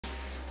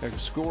A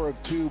score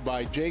of 2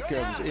 by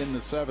Jacobs in the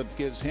 7th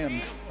gives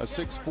him a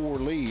 6-4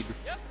 lead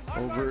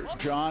over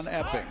John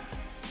Epping.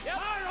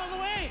 Hard all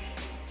the way.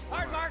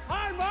 Hard, Mark.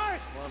 Hard, Mark.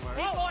 Keep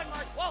going,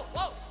 Mark. Whoa,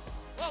 whoa.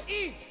 Whoa,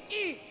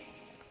 ease.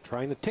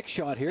 Trying the tick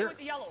shot here. With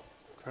the yellow.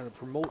 Trying to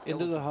promote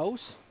into the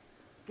house.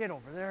 Get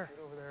over there.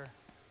 Get over there.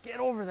 Get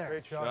over there.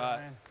 Great shot,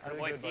 man.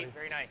 Really good, Pete.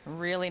 Very nice.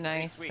 Really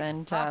nice.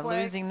 And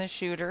losing the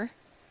shooter.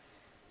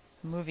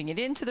 Moving it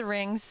into the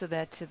ring so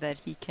that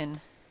he can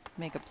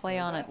make a play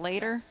on it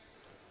later.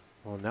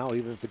 Well, now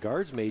even if the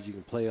guard's made, you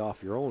can play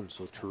off your own.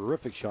 So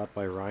terrific shot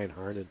by Ryan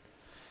Harnden.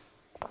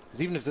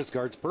 Even if this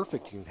guard's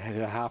perfect, you can hit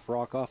a half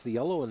rock off the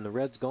yellow and the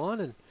red's gone,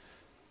 and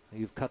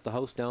you've cut the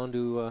house down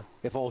to,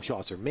 if all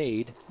shots are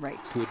made, right,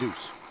 to a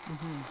deuce.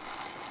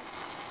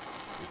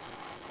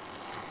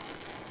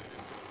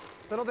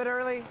 Little bit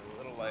early. A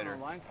little lighter.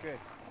 Oh, line's good.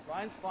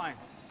 Line's fine.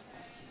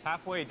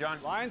 Halfway, John.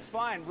 Line's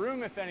fine.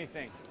 Room, if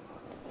anything.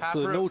 Half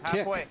So room, no tick.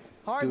 halfway.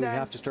 Hard Do we then.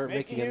 have to start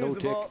making a no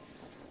tick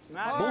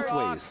both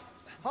ways,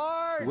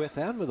 Hard. with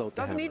and without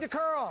the Doesn't hammer? need to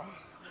curl.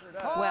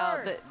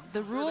 Well,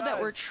 the rule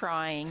that we're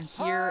trying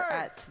here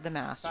at the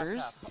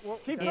Masters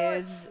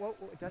is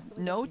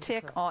no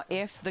tick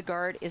if the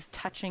guard is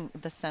touching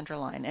the center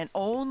line, and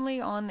only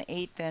on the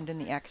 8th end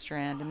and the extra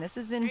end. And this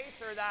is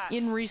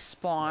in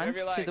response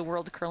to the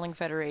World Curling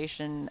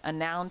Federation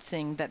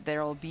announcing that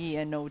there will be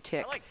a no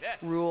tick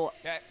rule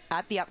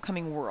at the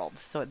upcoming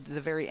Worlds, so at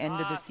the very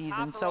end of the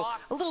season. So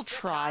a little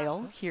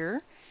trial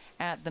here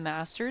at the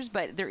Masters,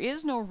 but there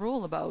is no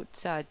rule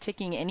about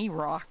ticking any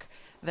rock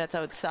that's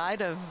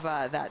outside of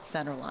that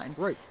center line.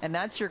 Right. And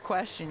that's your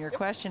question. Your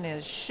question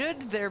is,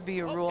 should there be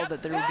a rule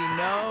that there would be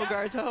no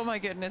guards? Oh my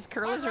goodness,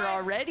 curlers are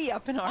already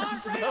up in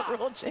arms about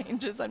rule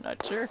changes. I'm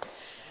not sure.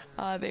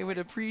 They would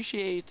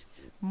appreciate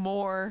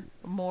more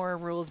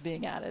rules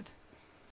being added.